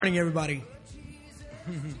Morning, everybody.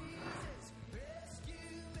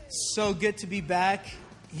 So good to be back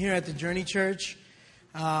here at the Journey Church.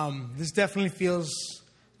 This definitely feels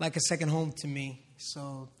like a second home to me.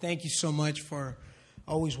 So thank you so much for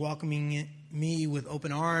always welcoming me with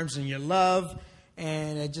open arms and your love.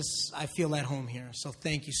 And I feel at home here. So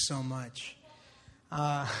thank you so much.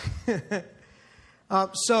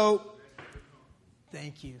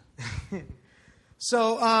 Thank you.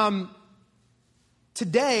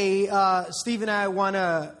 Today, Steve and I want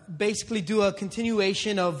to basically do a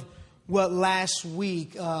continuation of what last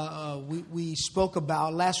week we spoke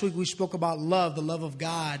about. Last week we spoke about love, the love of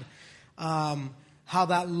God, how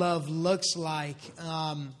that love looks like.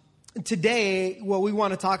 Today, what we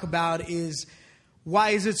want to talk about is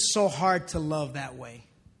why is it so hard to love that way?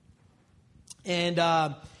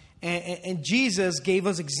 And Jesus gave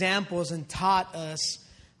us examples and taught us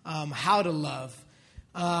how to love.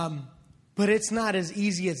 But it's not as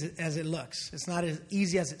easy as it looks. It's not as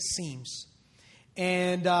easy as it seems.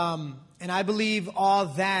 And I believe all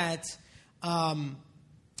that,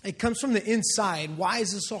 it comes from the inside. Why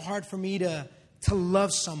is it so hard for me to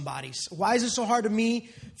love somebody? Why is it so hard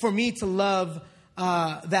for me to love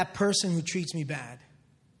that person who treats me bad?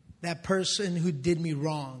 That person who did me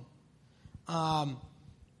wrong?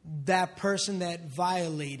 That person that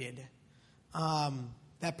violated?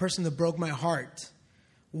 That person that broke my heart?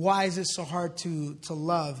 Why is it so hard to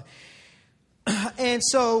love? And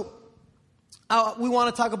so we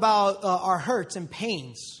want to talk about our hurts and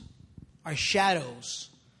pains, our shadows.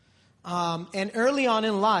 And early on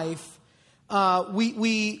in life,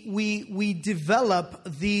 we develop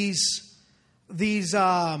these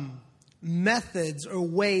methods or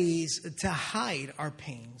ways to hide our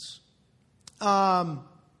pains.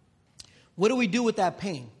 What do we do with that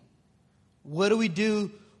pain? What do we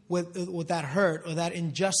do with that hurt or that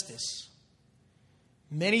injustice?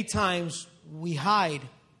 Many times we hide,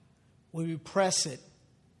 we repress it,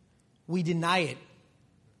 we deny it,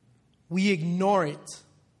 we ignore it.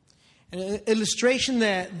 An illustration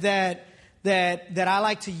that I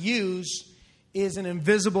like to use is an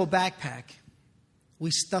invisible backpack.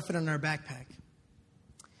 We stuff it in our backpack.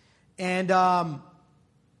 And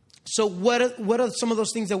so what are some of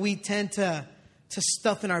those things that we tend to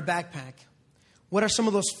stuff in our backpack? What are some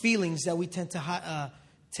of those feelings that we tend to hide?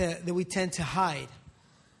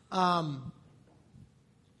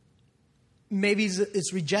 Maybe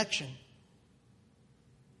it's rejection.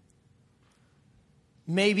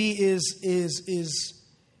 Maybe is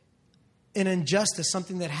an injustice,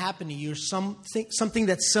 something that happened to you, or something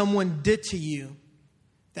that someone did to you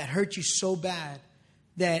that hurt you so bad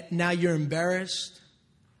that now you're embarrassed,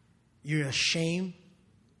 you're ashamed,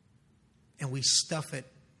 and we stuff it,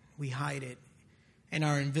 we hide it in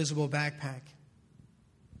our invisible backpack.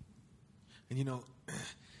 And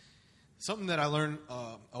something that I learned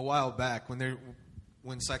a while back when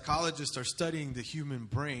psychologists are studying the human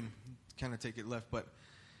brain, kind of take it left, but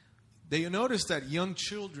they noticed that young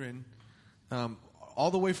children, all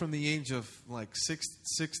the way from the age of like 6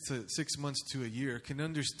 months to a year, can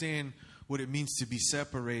understand what it means to be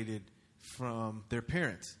separated from their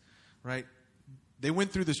parents, right? They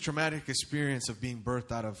went through this traumatic experience of being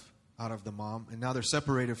birthed out of the mom, and now they're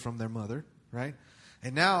separated from their mother, right?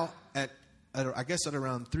 And now at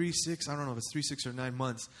around 3, 6, I don't know if it's 3, 6, or 9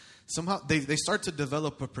 months, somehow they start to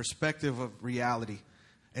develop a perspective of reality,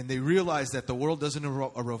 and they realize that the world doesn't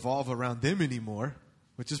revolve around them anymore,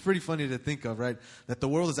 which is pretty funny to think of, right? That the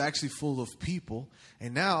world is actually full of people,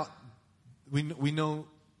 and now we know,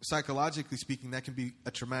 psychologically speaking, that can be a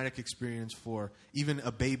traumatic experience for even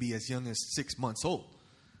a baby as young as 6 months old.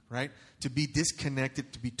 Right? To be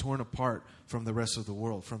disconnected, to be torn apart from the rest of the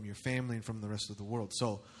world, from your family and from the rest of the world.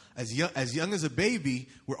 So as young as a baby,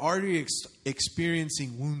 we're already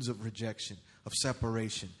experiencing wounds of rejection, of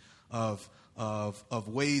separation, of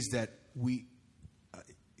ways that we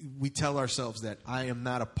tell ourselves that I am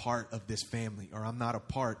not a part of this family, or I'm not a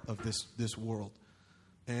part of this world.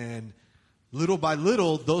 And little by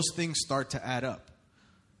little, those things start to add up.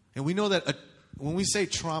 And we know that when we say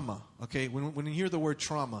trauma, okay, when you hear the word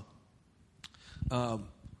trauma,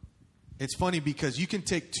 it's funny because you can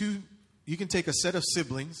take a set of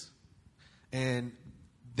siblings, and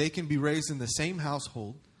they can be raised in the same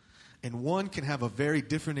household, and one can have a very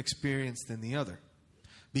different experience than the other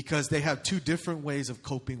because they have two different ways of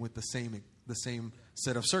coping with the same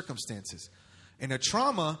set of circumstances. And a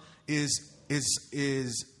trauma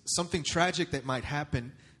is something tragic that might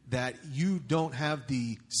happen that you don't have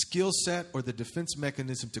the skill set or the defense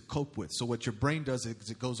mechanism to cope with. So what your brain does is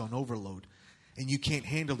it goes on overload, and you can't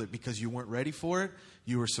handle it because you weren't ready for it,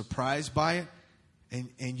 you were surprised by it,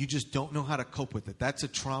 and you just don't know how to cope with it. That's a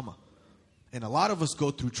trauma. And a lot of us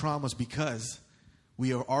go through traumas because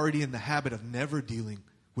we are already in the habit of never dealing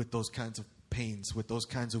with those kinds of pains, with those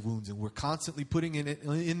kinds of wounds, and we're constantly putting in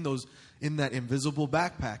that invisible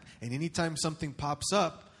backpack. And anytime something pops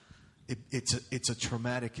up, it's a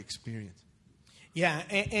traumatic experience. Yeah,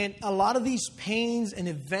 and a lot of these pains and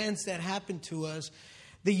events that happen to us,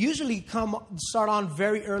 they usually start on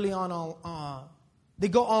very early on. They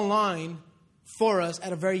go online for us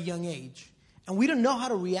at a very young age, and we don't know how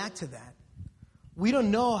to react to that. We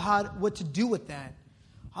don't know what to do with that.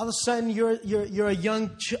 All of a sudden, you're a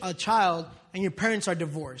young child, and your parents are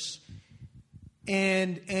divorced,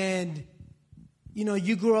 and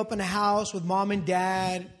you grew up in a house with mom and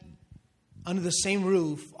dad under the same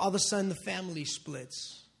roof. All of a sudden, the family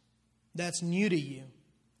splits. That's new to you.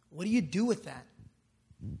 What do you do with that?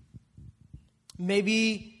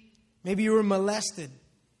 Maybe you were molested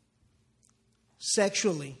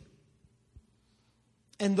sexually.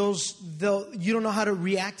 And you don't know how to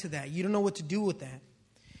react to that. You don't know what to do with that.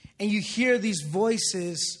 And you hear these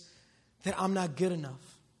voices that I'm not good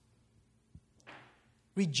enough.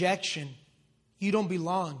 Rejection. You don't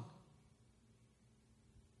belong.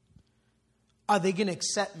 Are they going to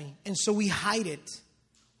accept me? And so we hide it.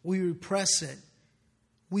 We repress it.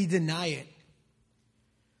 We deny it.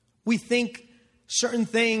 We think certain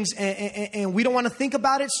things and we don't want to think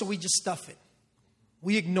about it, so we just stuff it.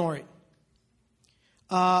 We ignore it.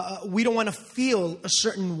 We don't want to feel a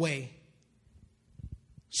certain way.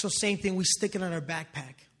 So same thing, we stick it in our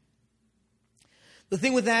backpack. The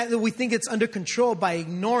thing with that we think it's under control by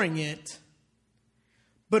ignoring it,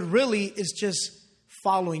 but really it's just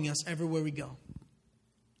following us everywhere we go.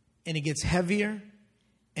 And it gets heavier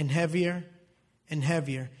and heavier and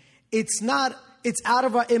heavier. It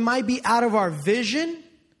might be out of our vision,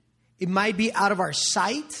 it might be out of our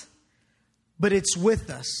sight, but it's with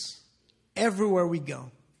us everywhere we go.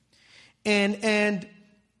 And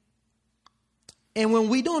when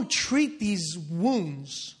we don't treat these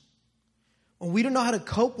wounds, when we don't know how to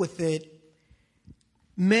cope with it,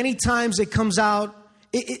 many times it comes out,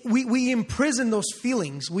 we imprison those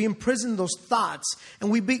feelings, we imprison those thoughts,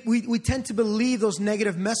 and we tend to believe those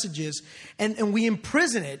negative messages, and we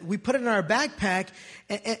imprison it. We put it in our backpack,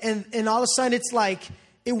 and all of a sudden it's like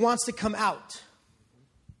it wants to come out.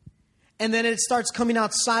 And then it starts coming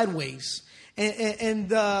out sideways. And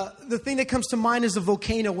the thing that comes to mind is a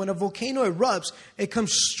volcano. When a volcano erupts, it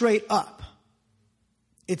comes straight up.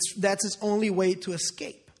 That's its only way to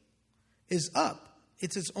escape, is up.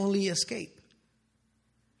 It's its only escape.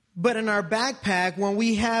 But in our backpack, when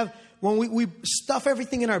we stuff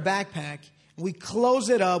everything in our backpack, we close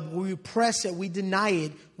it up, we repress it, we deny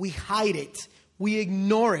it, we hide it, we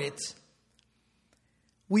ignore it,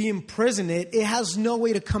 we imprison it, it has no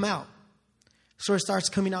way to come out. So it starts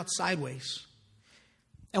coming out sideways.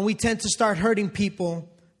 And we tend to start hurting people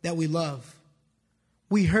that we love.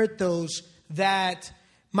 We hurt those that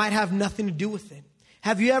might have nothing to do with it.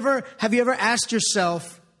 Have you ever asked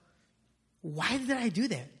yourself, why did I do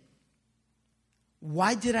that?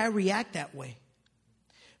 Why did I react that way?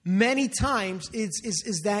 Many times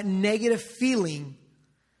it's that negative feeling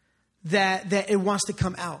that it wants to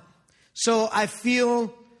come out. So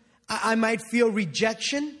I might feel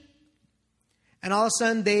rejection. And all of a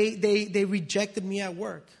sudden, they rejected me at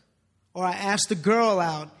work. Or I asked a girl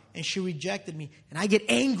out, and she rejected me. And I get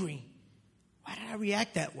angry. Why did I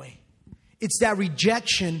react that way? It's that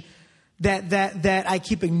rejection that I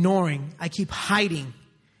keep ignoring. I keep hiding.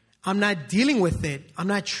 I'm not dealing with it. I'm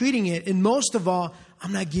not treating it. And most of all,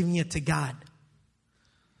 I'm not giving it to God.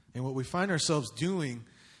 And what we find ourselves doing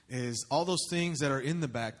is all those things that are in the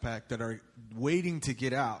backpack that are waiting to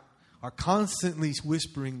get out are constantly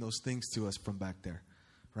whispering those things to us from back there,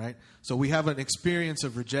 right? So we have an experience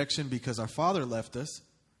of rejection because our father left us,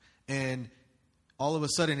 and all of a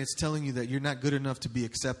sudden it's telling you that you're not good enough to be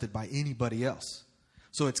accepted by anybody else.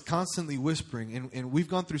 So it's constantly whispering, and we've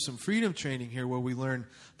gone through some freedom training here where we learn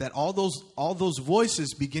that all those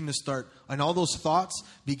voices begin to start, and all those thoughts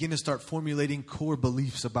begin to start formulating core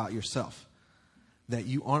beliefs about yourself. That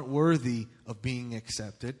you aren't worthy of being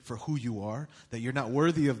accepted for who you are, that you're not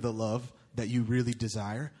worthy of the love that you really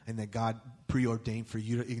desire, and that God preordained for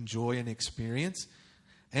you to enjoy and experience.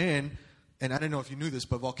 And I don't know if you knew this,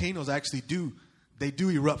 but volcanoes actually do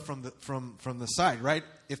erupt from the side, right?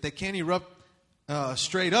 If they can't erupt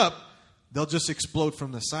straight up, they'll just explode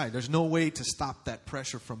from the side. There's no way to stop that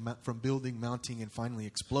pressure from building, mounting, and finally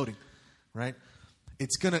exploding, right?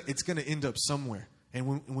 It's gonna end up somewhere. And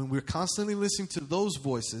when we're constantly listening to those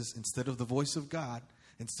voices instead of the voice of God,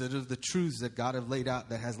 instead of the truths that God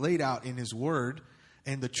has laid out in His Word,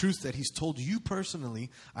 and the truth that he's told you personally,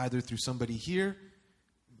 either through somebody here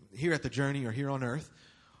at the journey or here on earth,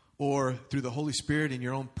 or through the Holy Spirit in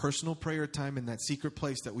your own personal prayer time in that secret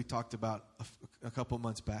place that we talked about a couple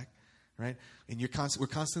months back, right? And we're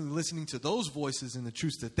constantly listening to those voices and the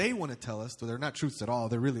truths that they want to tell us, though they're not truths at all,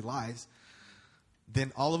 they're really lies.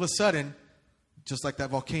 Then all of a sudden, just like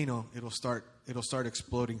that volcano, it'll start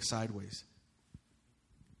exploding sideways.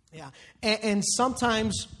 Yeah, and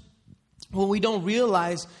sometimes when we don't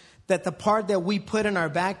realize that the part that we put in our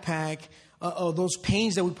backpack, or those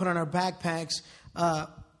pains that we put on our backpacks,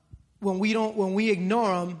 when we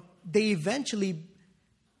ignore them, they eventually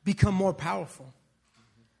become more powerful.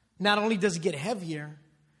 Not only does it get heavier,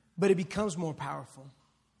 but it becomes more powerful.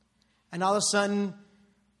 And all of a sudden,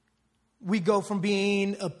 we go from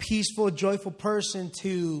being a peaceful, joyful person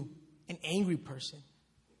to an angry person.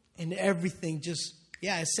 And everything just,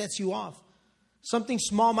 it sets you off. Something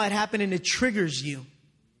small might happen and it triggers you.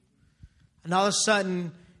 And all of a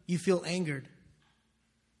sudden, you feel angered.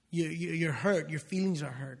 You're hurt. Your feelings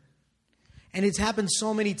are hurt. And it's happened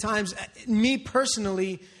so many times. Me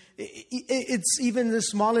personally, it's even as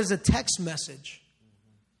small as a text message.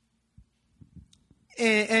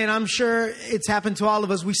 And I'm sure it's happened to all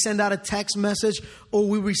of us. We send out a text message or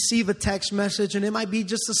we receive a text message, and it might be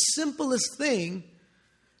just the simplest thing,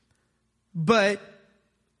 but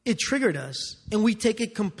it triggered us, and we take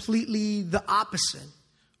it completely the opposite.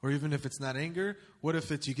 Or even if it's not anger, what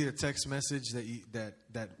if it's you get a text message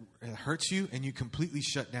that hurts you and you completely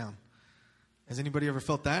shut down? Has anybody ever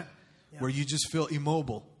felt that? Yeah. Where you just feel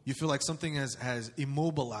immobile. You feel like something has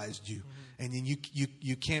immobilized you. Mm-hmm. And then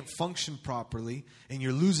you can't function properly, and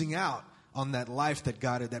you're losing out on that life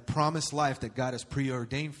that promised life that God has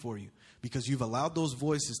preordained for you, because you've allowed those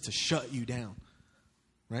voices to shut you down.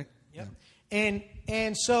 Right? Yep. Yeah.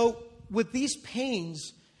 And so with these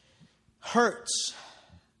pains, hurts,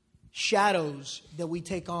 shadows that we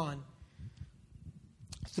take on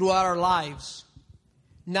throughout our lives,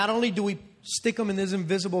 not only do we stick them in this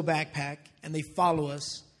invisible backpack and they follow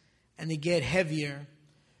us and they get heavier,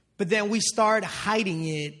 but then we start hiding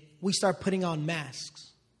it. We start putting on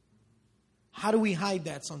masks. How do we hide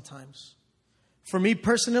that sometimes? For me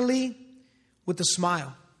personally, with a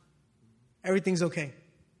smile. Everything's okay.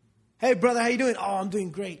 Hey, brother, how you doing? Oh, I'm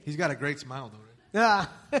doing great. He's got a great smile, though, right?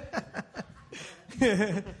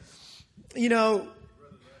 Yeah. You know,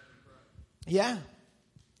 yeah,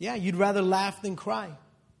 you'd rather laugh than cry.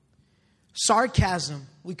 Sarcasm,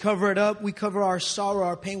 we cover it up. We cover our sorrow,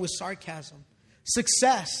 our pain with sarcasm.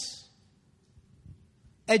 Success,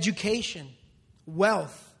 education,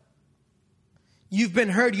 wealth. You've been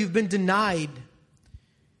hurt, you've been denied,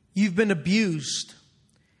 you've been abused.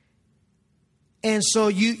 And so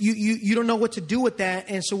you don't know what to do with that.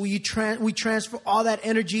 And so we transfer all that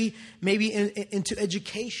energy maybe into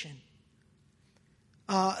education.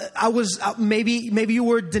 Maybe you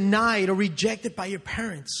were denied or rejected by your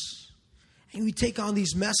parents. And we take on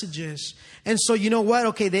these messages. And so you know what?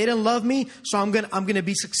 Okay, they didn't love me, so I'm gonna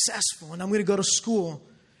be successful, and I'm gonna go to school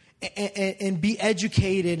and be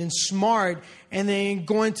educated and smart, and then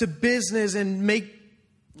go into business and make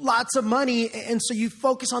lots of money. And so you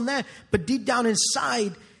focus on that. But deep down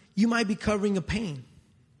inside, you might be covering a pain.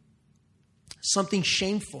 Something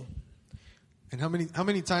shameful. And how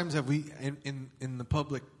many times have we in the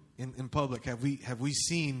public have we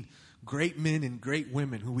seen great men and great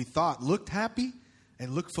women who we thought looked happy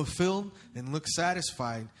and looked fulfilled and looked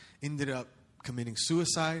satisfied, ended up committing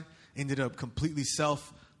suicide, ended up completely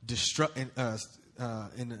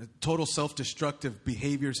in total self-destructive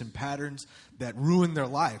behaviors and patterns that ruin their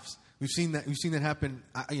lives. We've seen that happen.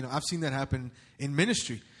 I've seen that happen in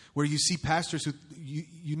ministry, where you see pastors who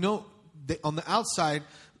on the outside,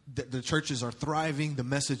 the churches are thriving, the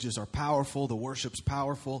messages are powerful, the worship's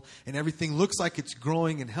powerful, and everything looks like it's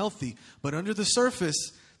growing and healthy. But under the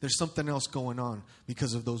surface, there's something else going on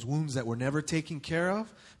because of those wounds that were never taken care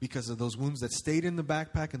of, because of those wounds that stayed in the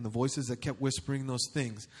backpack and the voices that kept whispering those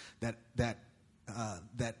things that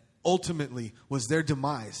ultimately was their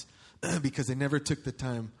demise because they never took the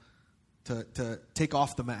time to take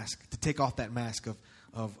off the mask, to take off that mask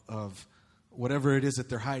of whatever it is that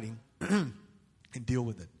they're hiding and deal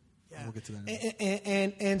with it. Yeah. And we'll get to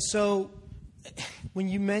that. And so when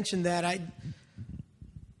you mentioned that,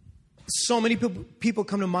 so many people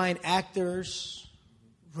come to mind. Actors,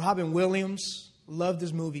 Robin Williams, loved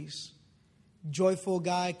his movies. Joyful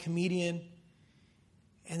guy, comedian.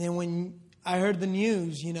 And then when I heard the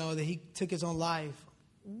news, that he took his own life.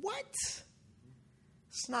 What?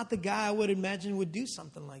 It's not the guy I would imagine would do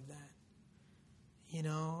something like that.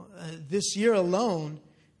 This year alone,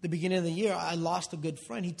 the beginning of the year, I lost a good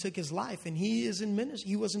friend. He took his life, and he was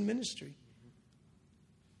in ministry.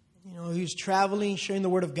 You know, he was traveling, sharing the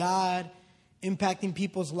word of God, impacting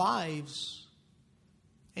people's lives.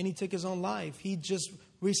 And he took his own life. He just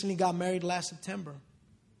recently got married last September.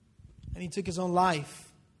 And he took his own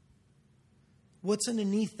life. What's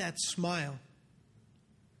underneath that smile?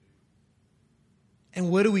 And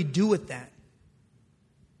what do we do with that?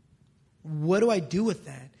 What do I do with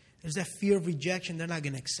that? There's that fear of rejection. They're not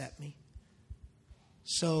going to accept me.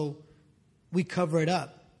 So we cover it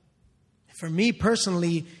up. For me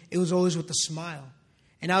personally, it was always with a smile.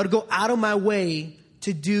 And I would go out of my way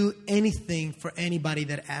to do anything for anybody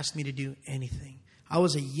that asked me to do anything. I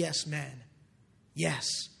was a yes man. Yes.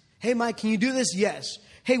 Hey, Mike, can you do this? Yes.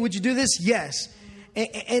 Hey, would you do this? Yes.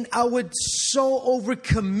 And I would so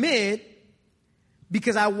overcommit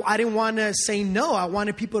because I didn't want to say no. I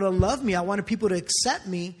wanted people to love me. I wanted people to accept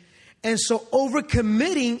me. And so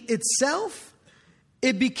overcommitting itself,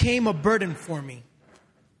 it became a burden for me.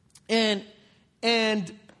 And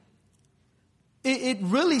it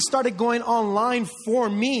really started going online for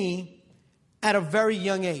me at a very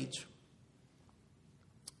young age.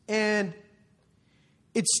 And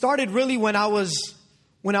it started really when I was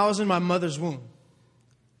in my mother's womb,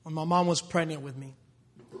 when my mom was pregnant with me.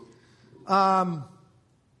 I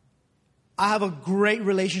have a great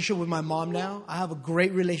relationship with my mom now. I have a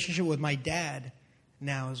great relationship with my dad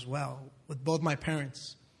now as well, with both my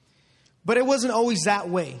parents. But it wasn't always that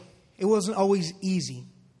way. It wasn't always easy.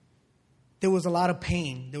 There was a lot of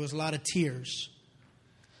pain. There was a lot of tears.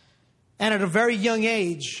 And at a very young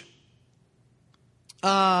age, when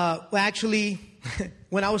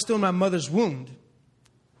I was still in my mother's womb,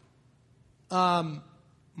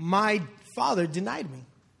 my father denied me.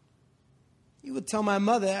 He would tell my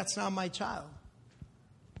mother, that's not my child.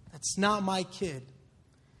 That's not my kid.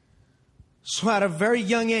 So at a very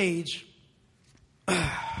young age,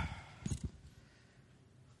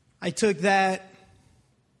 I took that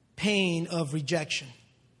pain of rejection.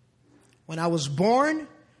 When I was born,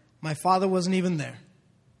 my father wasn't even there.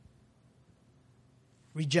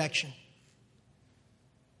 Rejection.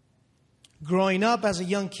 Growing up as a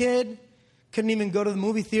young kid, couldn't even go to the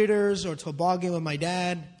movie theaters or to a ball game with my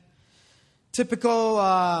dad. Typical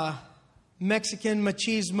Mexican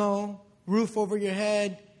machismo, roof over your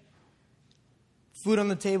head, food on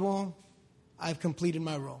the table. I've completed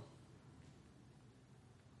my role.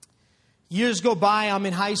 Years go by, I'm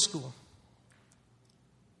in high school.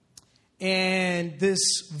 And this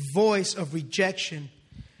voice of rejection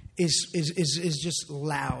is just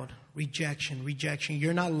loud. Rejection.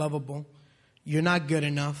 You're not lovable. You're not good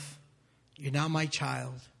enough. You're not my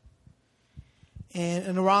child.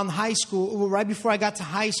 And around high school, right before I got to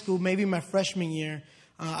high school, maybe my freshman year,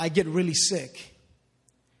 I get really sick.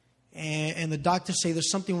 And the doctors say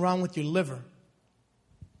there's something wrong with your liver.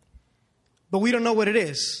 But we don't know what it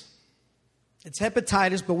is. It's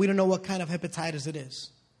hepatitis, but we don't know what kind of hepatitis it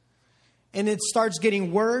is. And it starts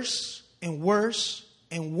getting worse and worse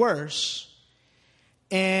and worse.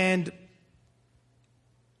 And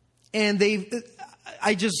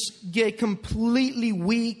I just get completely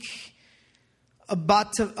weak.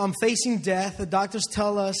 I'm facing death. The doctors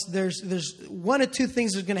tell us there's one or two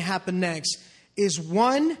things that's going to happen next. Is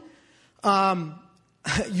one,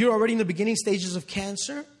 you're already in the beginning stages of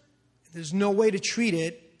cancer. There's no way to treat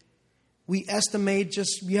it. We estimate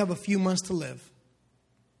you have a few months to live.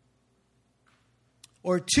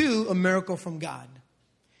 Or two, a miracle from God.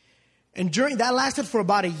 And that lasted for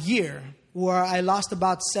about a year, where I lost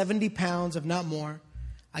about 70 pounds, if not more.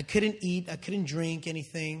 I couldn't eat. I couldn't drink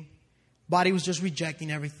anything. Body was just rejecting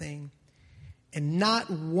everything. And not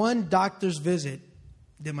one doctor's visit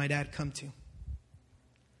did my dad come to.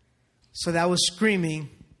 So that was screaming,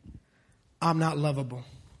 I'm not lovable.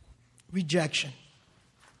 Rejection.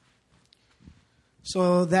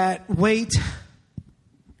 So that weight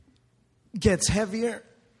gets heavier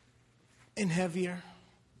and heavier.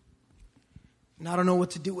 And I don't know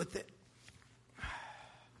what to do with it.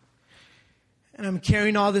 And I'm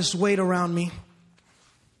carrying all this weight around me.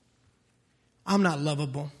 I'm not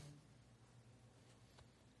lovable.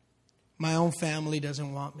 My own family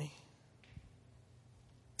doesn't want me.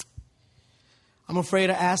 I'm afraid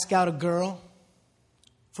to ask out a girl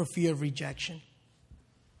for fear of rejection.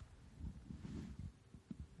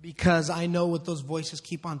 Because I know what those voices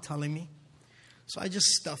keep on telling me. So I just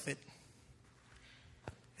stuff it.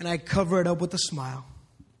 And I cover it up with a smile.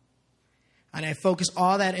 And I focus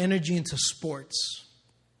all that energy into sports.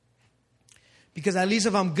 Because at least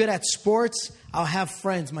if I'm good at sports, I'll have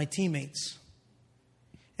friends, my teammates.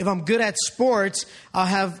 If I'm good at sports, I'll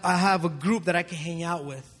have a group that I can hang out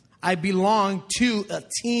with. I belong to a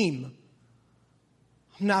team.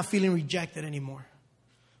 I'm not feeling rejected anymore.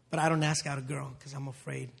 But I don't ask out a girl because I'm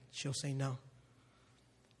afraid she'll say no.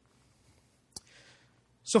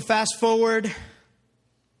 So fast forward.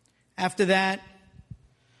 After that,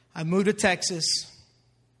 I moved to Texas.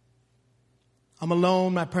 I'm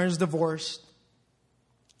alone. My parents divorced.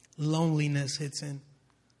 Loneliness hits in.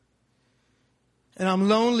 And I'm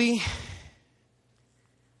lonely.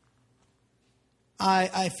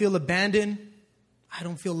 I feel abandoned. I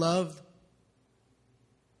don't feel loved.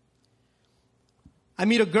 I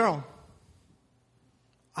meet a girl.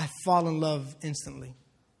 I fall in love instantly.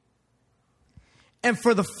 And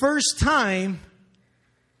for the first time,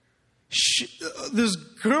 this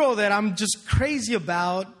girl that I'm just crazy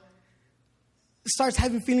about starts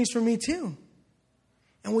having feelings for me too.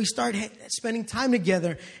 And we start spending time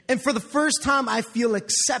together. And for the first time, I feel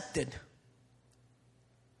accepted.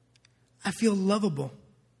 I feel lovable.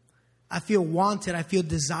 I feel wanted. I feel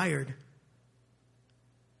desired.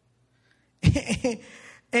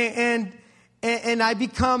 and I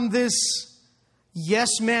become this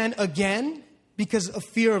yes man again because of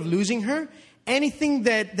fear of losing her. Anything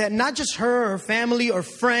that not just her or family or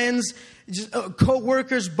friends, just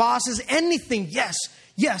co-workers, bosses, anything, yes,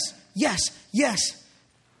 yes, yes, yes.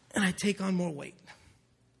 And I take on more weight.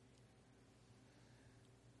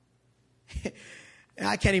 And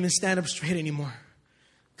I can't even stand up straight anymore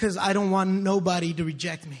because I don't want nobody to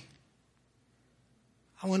reject me.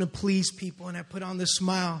 I want to please people, and I put on this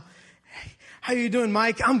smile. Hey, how you doing,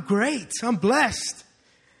 Mike? I'm great. I'm blessed.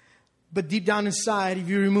 But deep down inside, if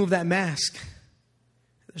you remove that mask,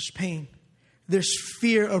 there's pain. There's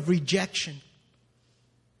fear of rejection.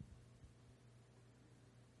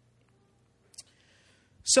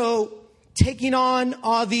 So taking on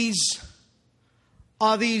all these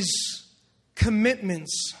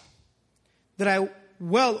commitments that I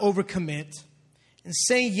well overcommit and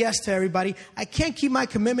saying yes to everybody, I can't keep my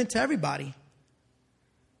commitment to everybody.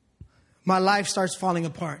 My life starts falling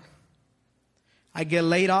apart. I get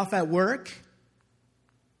laid off at work.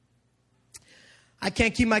 I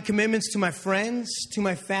can't keep my commitments to my friends, to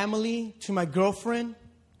my family, to my girlfriend,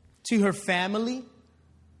 to her family.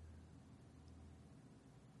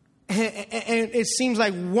 And it seems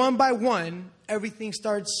like one by one, everything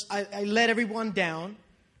starts, I let everyone down.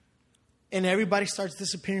 And everybody starts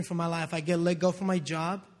disappearing from my life. I get let go from my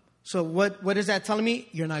job. So what is that telling me?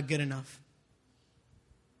 You're not good enough.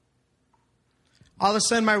 All of a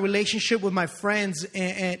sudden, my relationship with my friends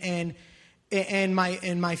and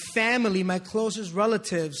my family, my closest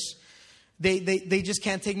relatives, they just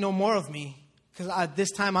can't take no more of me. Because at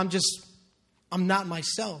this time, I'm not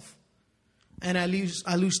myself. And I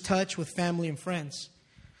lose touch with family and friends.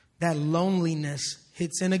 That loneliness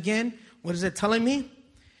hits in again. What is it telling me?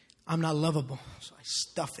 I'm not lovable, so I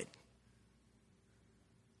stuff it.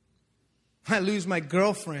 I lose my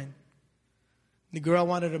girlfriend. The girl I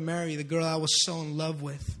wanted to marry, the girl I was so in love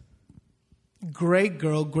with. Great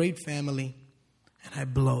girl, great family. And I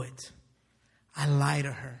blow it. I lie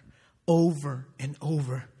to her over and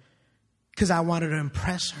over because I wanted to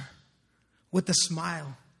impress her with a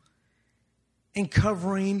smile and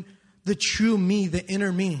covering the true me, the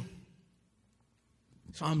inner me.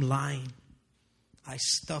 So I'm lying. I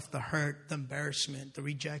stuff the hurt, the embarrassment, the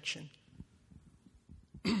rejection.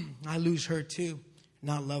 I lose her too.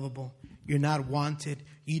 Not lovable. You're not wanted.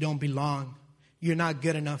 You don't belong. You're not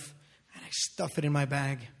good enough. And I stuff it in my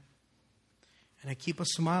bag. And I keep a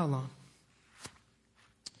smile on.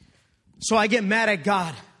 So I get mad at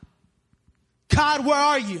God. God, where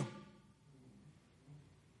are you?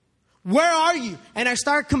 Where are you? And I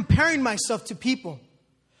start comparing myself to people.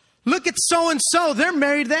 Look at so-and-so. They're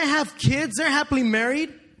married. They have kids. They're happily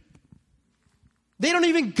married. They don't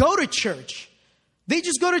even go to church. They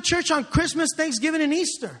just go to church on Christmas, Thanksgiving, and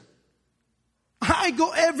Easter. I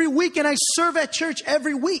go every week and I serve at church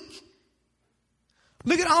every week.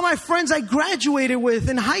 Look at all my friends I graduated with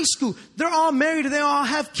in high school. They're all married. They all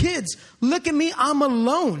have kids. Look at me. I'm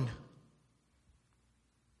alone.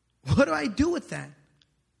 What do I do with that?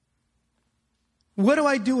 What do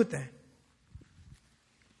I do with that?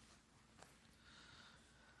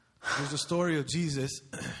 There's a story of Jesus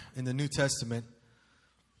in the New Testament.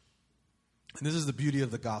 And this is the beauty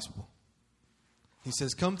of the gospel. He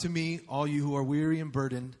says, "Come to me, all you who are weary and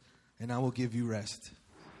burdened, and I will give you rest.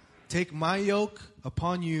 Take my yoke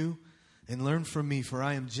upon you and learn from me, for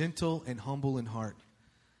I am gentle and humble in heart.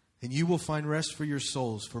 And you will find rest for your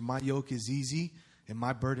souls, for my yoke is easy and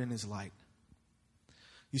my burden is light."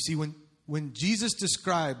 You see, when Jesus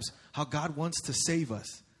describes how God wants to save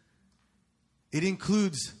us, it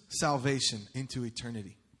includes salvation into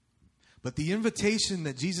eternity. But the invitation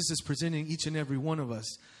that Jesus is presenting each and every one of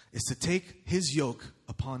us is to take his yoke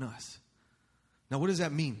upon us. Now, what does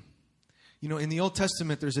that mean? You know, in the Old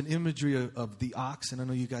Testament, there's an imagery of the ox, and I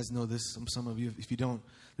know you guys know this, some of you, if you don't.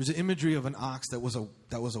 There's an imagery of an ox that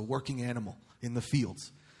was a working animal in the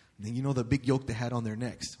fields. And then you know the big yoke they had on their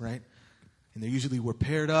necks, right? And they usually were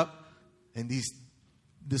paired up, and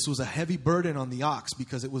this was a heavy burden on the ox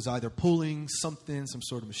because it was either pulling something, some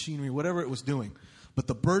sort of machinery, whatever it was doing. But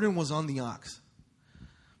the burden was on the ox.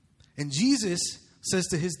 And Jesus says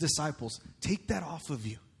to his disciples, take that off of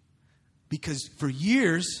you. Because for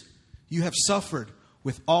years, you have suffered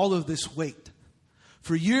with all of this weight.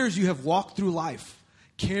 For years, you have walked through life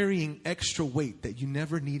carrying extra weight that you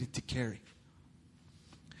never needed to carry.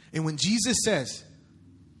 And when Jesus says,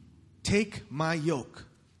 take my yoke,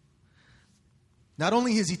 not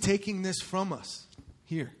only is he taking this from us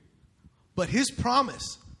here, but his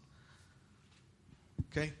promise,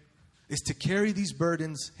 okay, is to carry these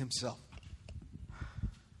burdens himself.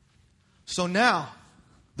 So now,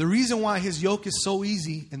 the reason why his yoke is so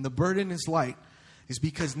easy and the burden is light is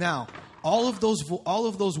because now all of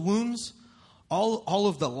those wounds, all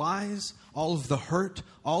of the lies, all of the hurt,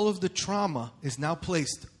 all of the trauma is now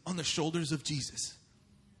placed on the shoulders of Jesus.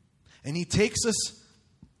 And he takes us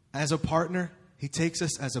as a partner. He takes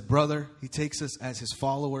us as a brother. He takes us as his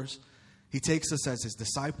followers. He takes us as his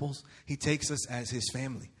disciples. He takes us as his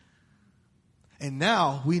family. And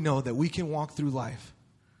now we know that we can walk through life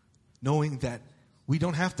knowing that we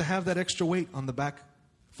don't have to have that extra weight on the back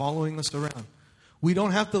following us around. We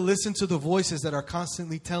don't have to listen to the voices that are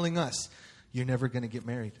constantly telling us, you're never going to get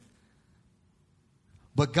married.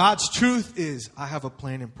 But God's truth is, I have a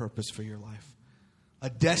plan and purpose for your life. A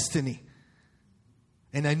destiny.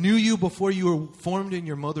 And I knew you before you were formed in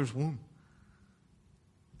your mother's womb.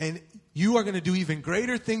 And you are going to do even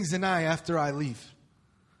greater things than I after I leave.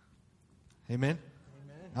 Amen?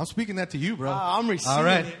 Amen. I'm speaking that to you, bro. I'm receiving All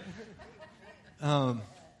right. it.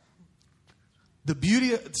 The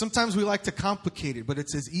beauty, sometimes we like to complicate it, but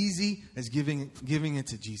it's as easy as giving it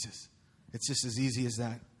to Jesus. It's just as easy as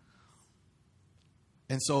that.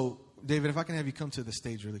 And so, David, if I can have you come to the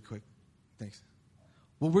stage really quick. Thanks.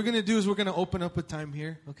 What we're going to do is we're going to open up a time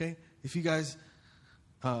here, okay? If you guys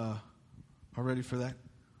are ready for that.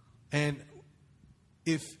 And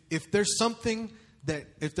if there's something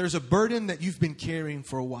if there's a burden that you've been carrying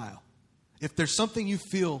for a while, if there's something you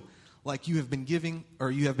feel like you have been giving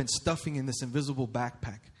or you have been stuffing in this invisible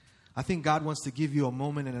backpack, I think God wants to give you a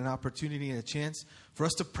moment and an opportunity and a chance for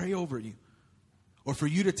us to pray over you. Or for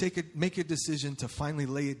you to make a decision to finally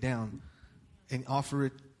lay it down and offer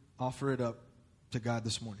it up to God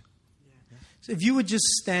this morning. Yeah. So if you would just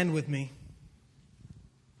stand with me.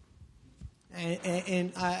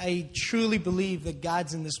 And I truly believe that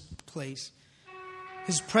God's in this place.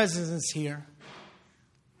 His presence is here.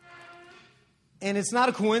 And it's not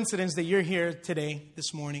a coincidence that you're here today,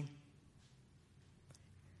 this morning.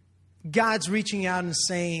 God's reaching out and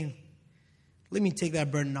saying, let me take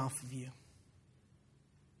that burden off of you.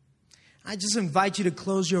 I just invite you to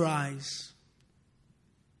close your eyes.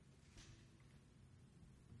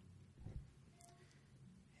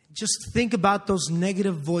 Just think about those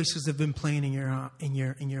negative voices that have been playing in your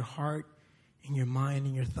heart, in your mind,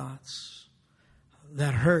 in your thoughts.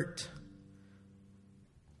 That hurt.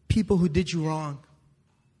 People who did you wrong.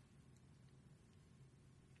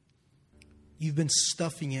 You've been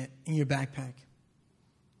stuffing it in your backpack.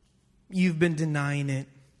 You've been denying it.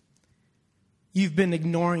 You've been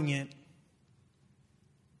ignoring it.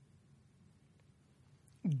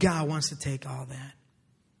 God wants to take all that.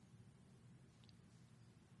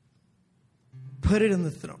 Put it in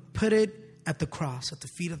the throne. Put it at the cross, at the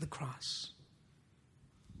feet of the cross.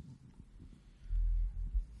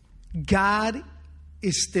 God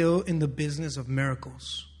is still in the business of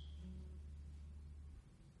miracles.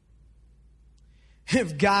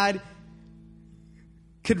 If God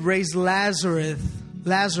could raise Lazarus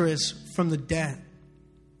from dead,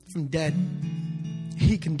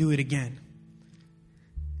 he can do it again.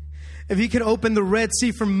 If he could open the Red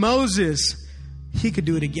Sea for Moses, he could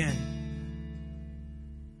do it again.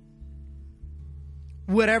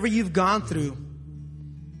 Whatever you've gone through,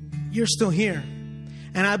 you're still here.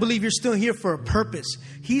 And I believe you're still here for a purpose.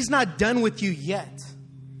 He's not done with you yet.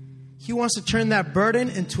 He wants to turn that burden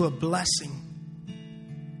into a blessing.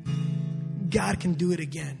 God can do it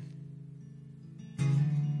again.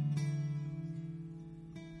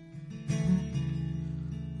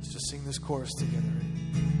 Let's just sing this chorus together.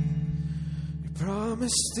 Your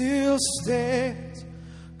promise still stands.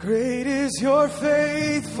 Great is your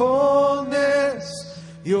faithfulness.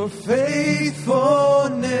 Your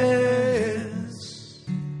faithfulness.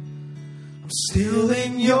 still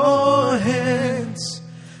in your hands.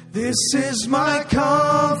 This is my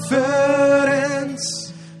confidence.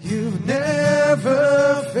 You've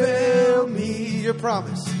never failed me. Your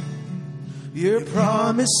promise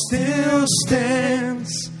still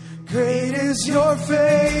stands. Great is your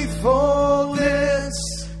faithfulness.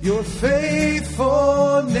 Your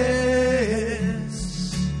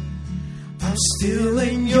faithfulness. I'm still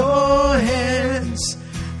in your hands.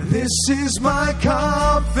 This is my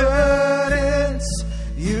confidence.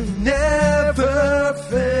 You've never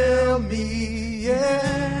failed me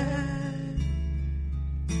yet.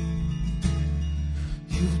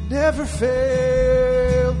 You've never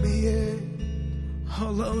failed me yet. Oh,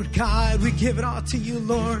 Lord God, we give it all to you,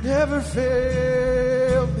 Lord. Never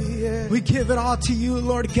failed me yet. We give it all to you,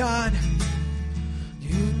 Lord God.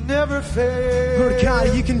 You never failed. Lord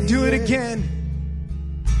God, you can do it yet. again.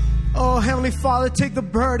 Oh, Heavenly Father, take the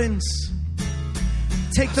burdens.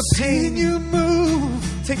 Take the pain. You move.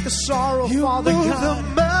 Take the sorrow, You Father move God. the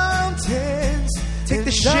mountains. Take the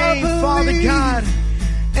And shame, I Father believe God,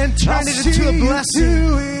 and turn I'll it into a see blessing. You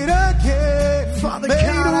do it again. Father Made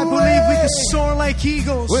God, I a believe we way can soar like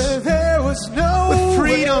eagles. where there was no With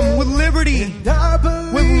freedom, way. with liberty, And I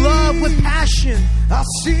believe with love, with passion. I'll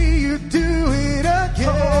see you do it again.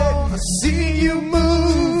 I see you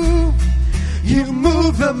move. You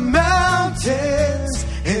move the mountains,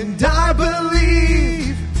 and I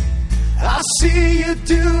believe I see you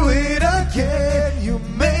do it again. You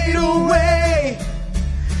made a way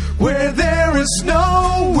where there is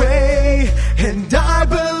no way, and I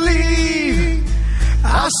believe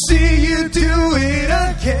I see you do it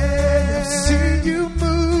again. I see you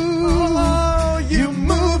move. Oh, you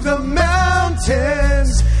move the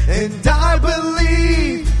mountains, and I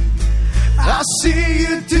believe I see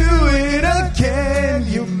you do it again.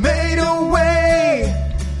 You made a way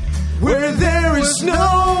where there is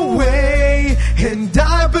no way, and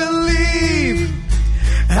I believe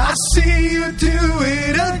I see you do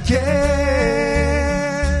it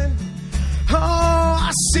again. Oh,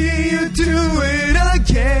 I see you do it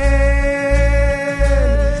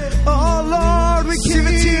again. Oh, Lord, we give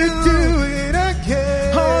it to you. Do it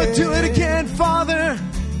again. Oh, do it again, Father.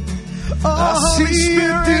 Oh, Holy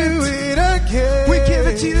Spirit, do it again. We give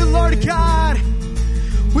it to you, Lord God.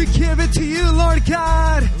 We give it to you, Lord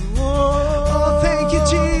God. Oh, thank you,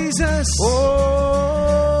 Jesus.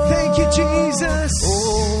 Thank you, Jesus.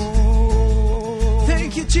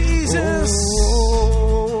 Thank you, Jesus.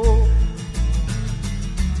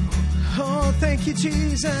 Oh, thank you,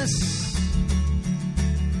 Jesus.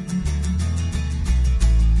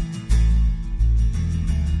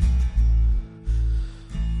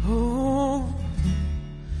 Oh,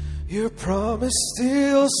 your promise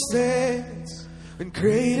still stands. And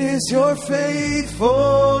great is your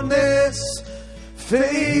faithfulness.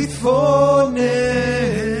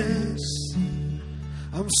 Faithfulness.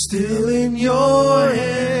 I'm still in your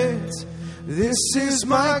hands. This is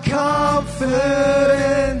my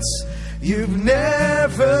confidence. You've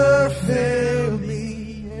never failed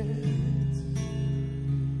me yet.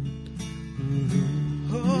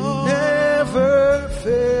 Oh, never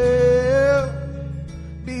failed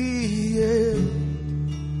me yet.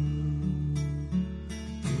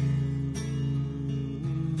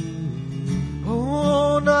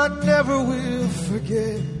 Oh, and I never will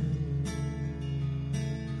forget.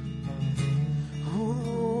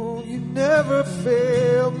 Oh, you never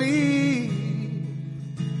fail me.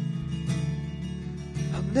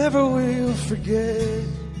 I never will forget.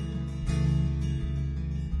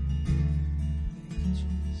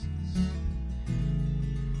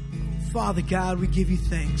 Father God, we give you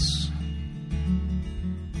thanks.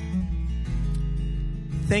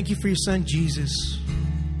 Thank you for your son, Jesus.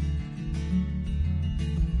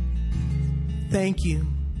 Thank you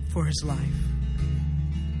for his life.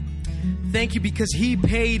 Thank you because he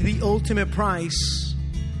paid the ultimate price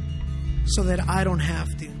so that I don't have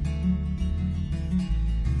to.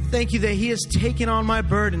 Thank you that he has taken on my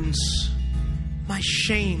burdens, my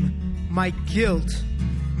shame, my guilt,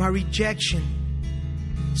 my rejection,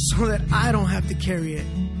 so that I don't have to carry it.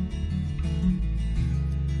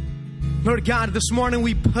 Lord God, this morning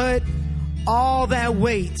we put all that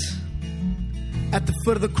weight at the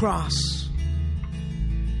foot of the cross.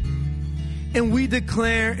 And we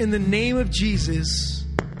declare in the name of Jesus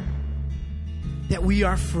that we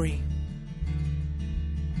are free.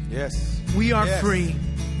 Yes. We are Yes. free.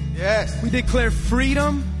 Yes. We declare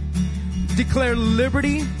freedom, declare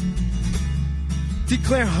liberty,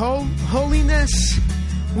 declare holiness.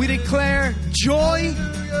 We declare joy,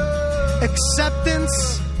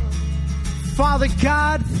 acceptance. Father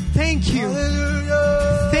God, thank you.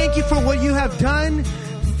 Hallelujah. Thank you for what you have done.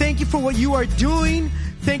 Thank thank you for what you are doing.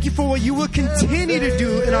 Thank you for what you will continue to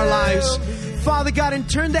do in our lives. Father God, and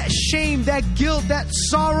turn that shame, that guilt, that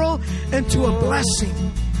sorrow into a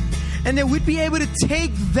blessing. And that we'd be able to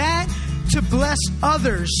take that to bless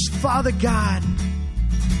others, Father God.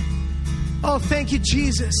 Oh, thank you,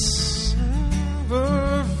 Jesus.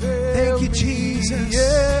 Thank you, Jesus.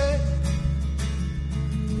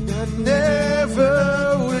 I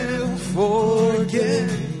never will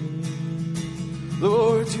forget.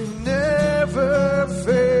 Lord, you never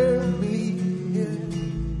fail me yet.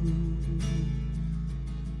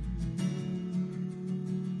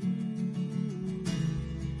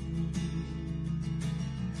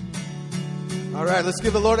 All right, let's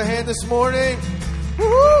give the Lord a hand this morning.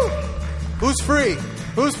 Woo! Who's free?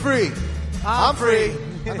 Who's free? I'm free.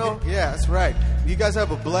 I know. Yeah, that's right. You guys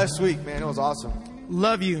have a blessed week, man. It was awesome.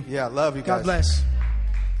 Love you. Yeah, love you guys. God bless.